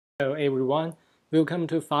Hello everyone, welcome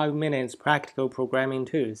to 5 Minutes Practical Programming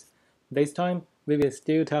Tools. This time, we will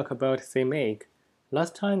still talk about CMake.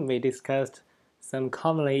 Last time we discussed some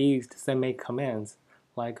commonly used CMake commands,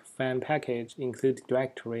 like find package, include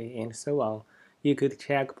directory, and so on. You could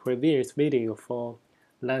check previous video for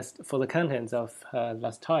the contents of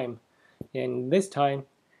last time. And this time,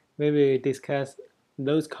 we will discuss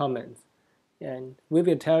those commands. And we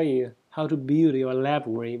will tell you how to build your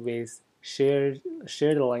library with shared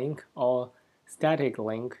link or static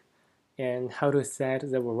link, and how to set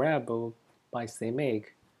the variable by CMake,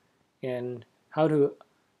 and how to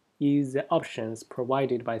use the options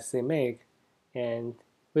provided by CMake. And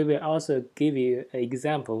we will also give you an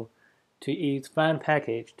example to use find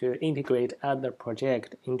package to integrate other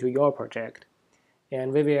project into your project.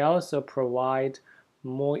 And we will also provide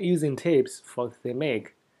more using tips for CMake,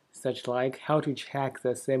 such like how to check the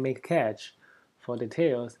CMake cache for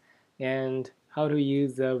details, and how to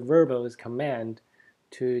use the verbose command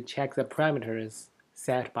to check the parameters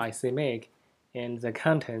set by CMake and the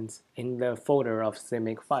contents in the folder of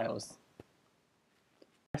CMake files.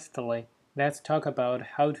 Lastly, let's talk about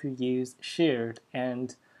how to use shared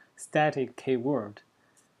and static keyword.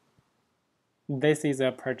 This is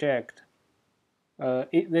a project.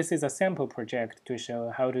 This is a sample project to show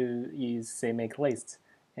how to use CMake lists,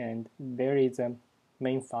 and there is a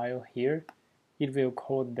main file here. It will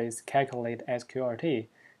call this calculate sqrt.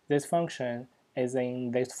 This function is in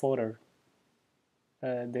this folder,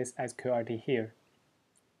 this sqrt here.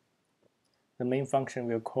 The main function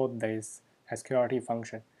will call this sqrt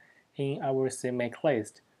function. In our CMake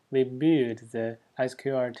list, we build the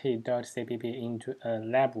sqrt.cpp into a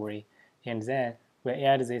library, and then we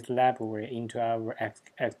add this library into our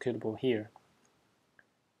executable here.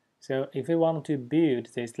 So if we want to build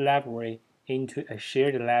this library into a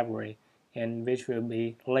shared library, and which will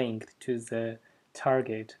be linked to the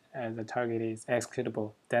target, and the target is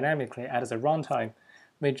executable dynamically at the runtime,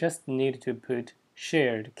 we just need to put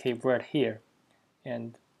shared keyword here.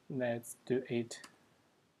 And let's do it.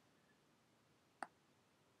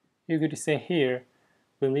 You could see here,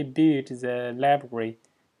 when we build the library,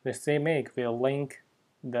 the CMake will link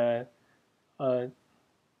the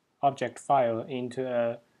object file into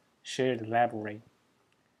a shared library.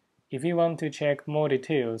 If you want to check more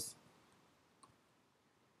details,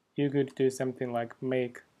 you could do something like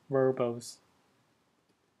make verbose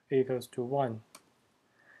equals to 1,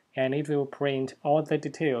 and it will print all the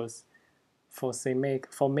details for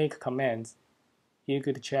make commands. You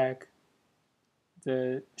could check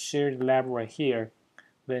the shared library here.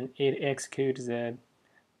 When it executes the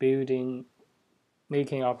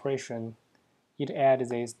making operation, it adds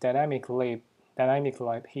this dynamic lib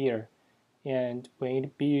here, and when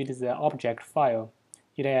it builds the object file,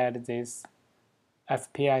 it adds this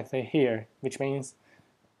fpic here, which means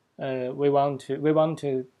we want to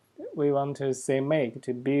CMake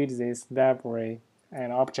to build this library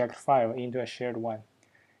and object file into a shared one.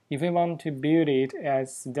 If we want to build it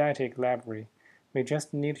as static library, we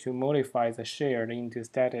just need to modify the shared into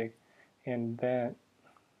static, and then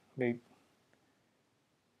we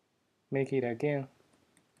make it again.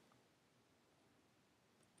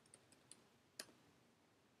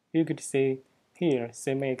 You could see here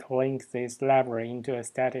CMake links this library into a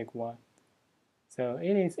static one. So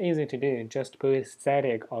it is easy to do. Just put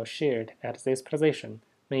static or shared at this position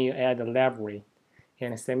when you add the library,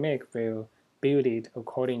 and CMake will build it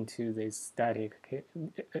according to this static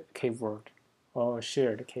keyword or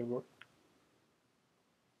shared keyword.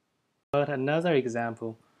 But another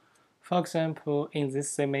example, for example, in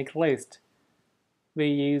this CMake list, we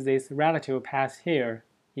use this relative path here.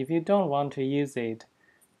 If you don't want to use it,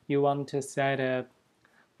 you want to set a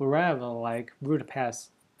variable like root path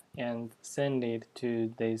and send it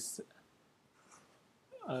to this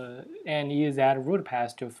and use that root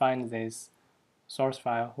path to find this source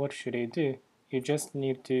file. What should you do? You just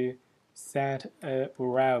need to set a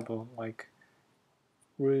variable like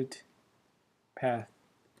root path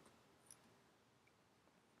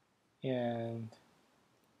and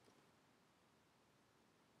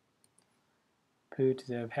put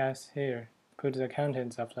the path here, put the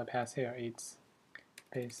contents of the path here. It's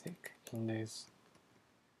basic in this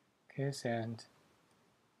case, and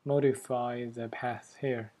modify the path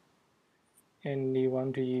here. And you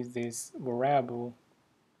want to use this variable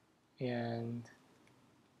and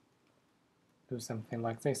do something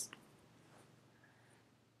like this.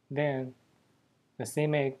 Then the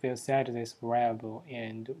CMake will set this variable,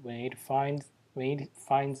 and when it finds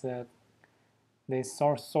this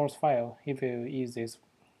source file, it will use this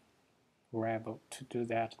variable to do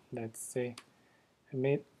that. Let's say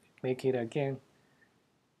make it again.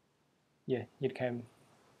 Yeah, it can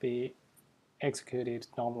be executed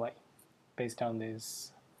normally based on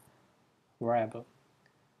this variable.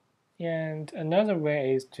 And another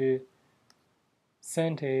way is to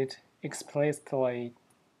send it explicitly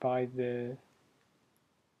by when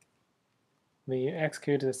you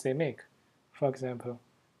execute the CMake. For example,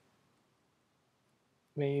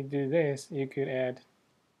 when you do this, you could add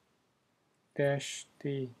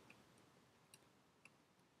 -d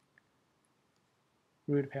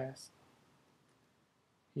root path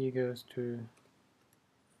equals to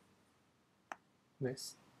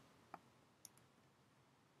this.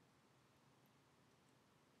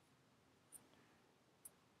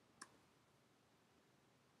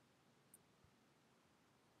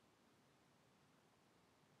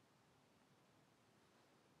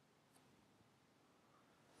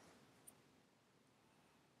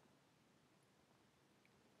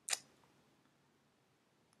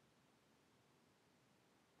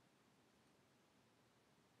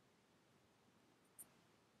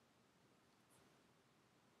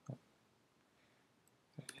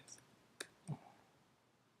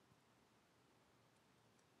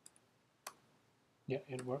 Yeah,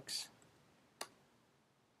 it works.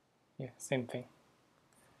 Yeah, same thing.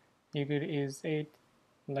 You could use it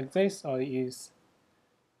like this, or use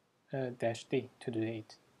 -d to do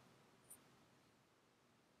it.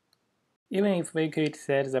 Even if we could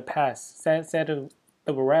set the path, set the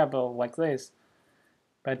variable like this,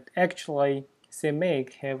 but actually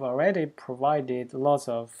CMake have already provided lots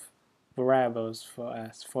of variables for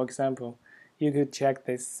us. For example, you could check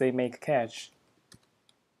this CMake catch.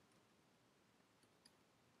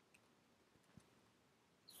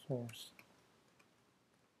 Source.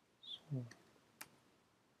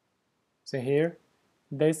 So here,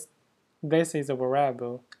 this is a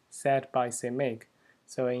variable set by CMake.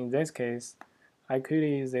 So in this case, I could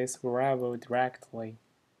use this variable directly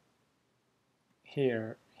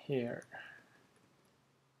here,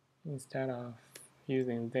 instead of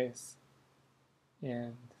using this.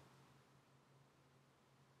 And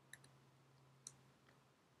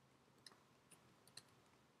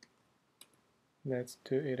let's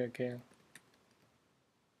do it again.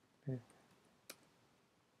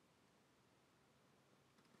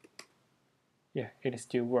 Yeah, it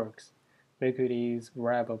still works. We could use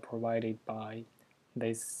variable provided by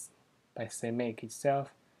CMake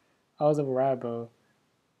itself. All the variable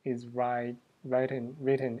is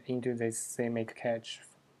written into this CMake catch.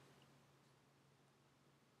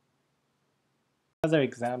 Another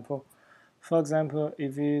example, for example,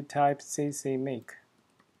 if you type CMake,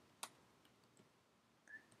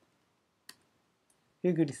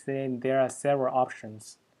 you could see there are several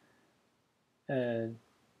options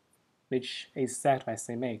which is set by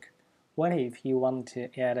CMake. What if you want to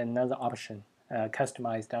add another option, a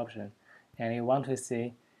customized option, and you want to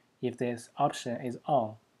see if this option is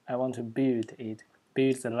on? I want to build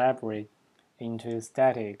the library into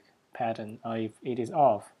static pattern, or if it is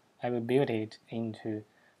off, I will build it into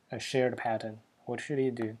a shared pattern. What should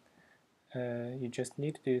you do? You just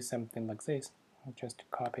need to do something like this. I'll just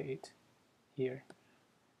copy it here.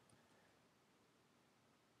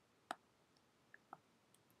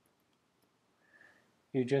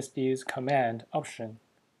 You just use command option.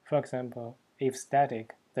 For example, if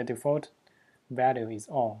static, the default value is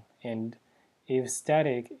on, and if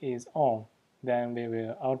static is on, then we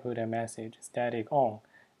will output a message static on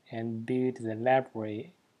and build the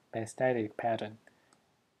library by static pattern.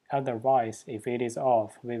 Otherwise, if it is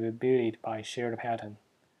off, we will build it by shared pattern.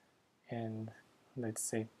 And let's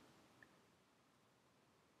see.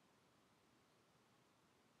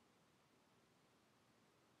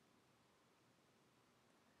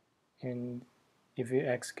 And if you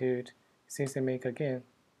execute CMake again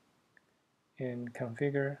and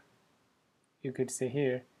configure, you could see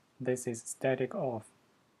here, this is static off.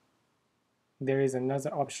 There is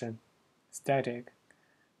another option, static.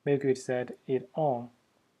 We could set it on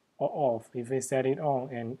or off. If we set it on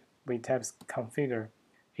and we tap configure,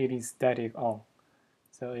 it is static on.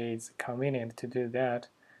 So it's convenient to do that,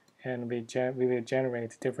 and we will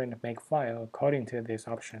generate different make file according to this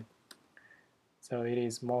option. So it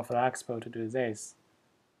is more flexible to do this.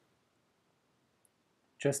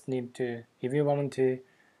 Just need to, if you want to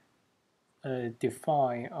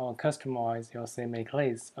define or customize your CMake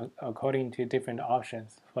list according to different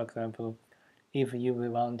options. For example, if you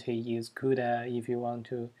want to use CUDA, if you want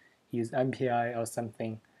to use MPI or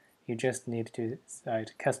something, you just need to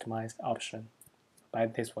set customized option by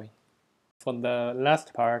this way. For the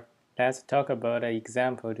last part, let's talk about an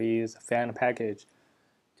example to use fan package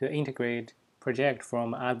to integrate projects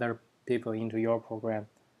from other people into your program.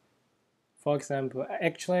 For example,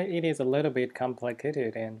 actually it is a little bit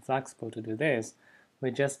complicated and flexible to do this,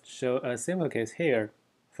 we just show a simple case here.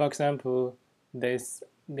 For example, this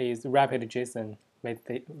is rapid JSON,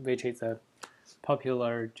 which is a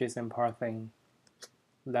popular JSON parsing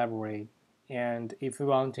library. And if we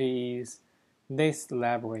want to use this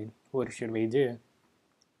library, what should we do?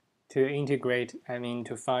 To integrate,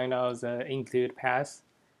 to find out the include path,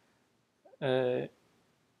 if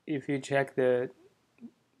you check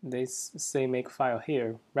this CMake file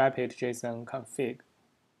here, rapid JSON config,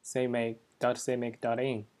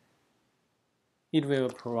 CMake.cmake.in, it will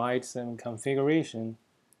provide some configuration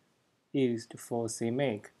used for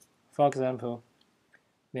CMake. For example,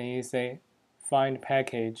 when you say find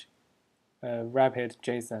package rapid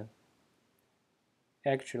JSON,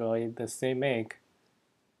 actually the CMake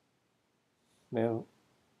will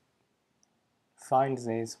find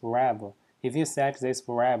this variable. If you set this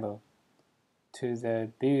variable to the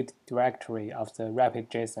build directory of the rapid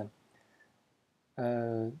JSON,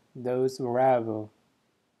 those variables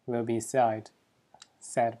will be set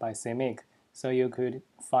by CMake, so you could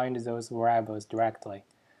find those variables directly.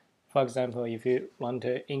 For example, if you want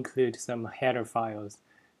to include some header files,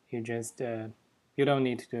 you don't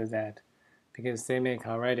need to do that because CMake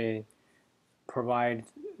already provide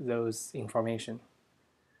those information.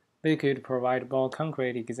 We could provide more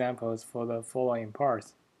concrete examples for the following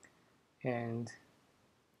parts. And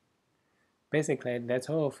basically, that's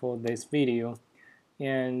all for this video.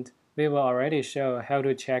 And we will already show how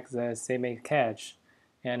to check the CMake cache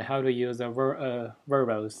and how to use the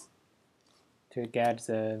variables to get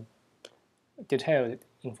the detailed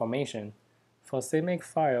information. For CMake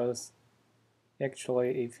files,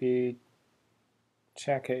 actually, if you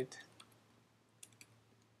check it,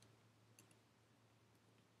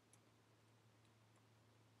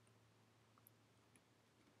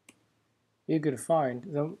 you could find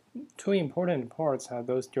the two important parts are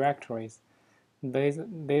those directories.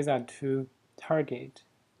 These are two targets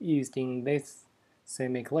used in this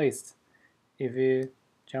CMake list. If you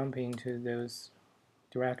jump into those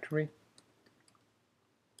directory,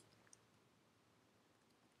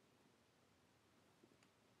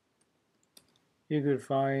 you could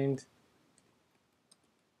find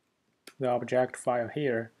the object file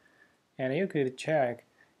here, and you could check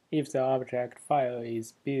if the object file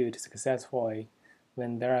is built successfully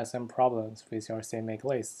when there are some problems with your CMake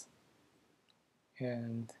list.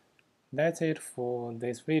 And that's it for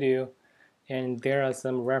this video, and there are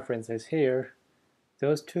some references here.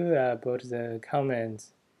 Those two are about the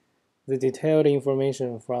comments, the detailed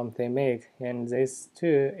information from CMake, and this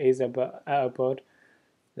too is about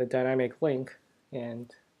the dynamic link.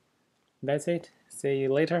 And that's it. See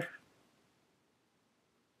you later.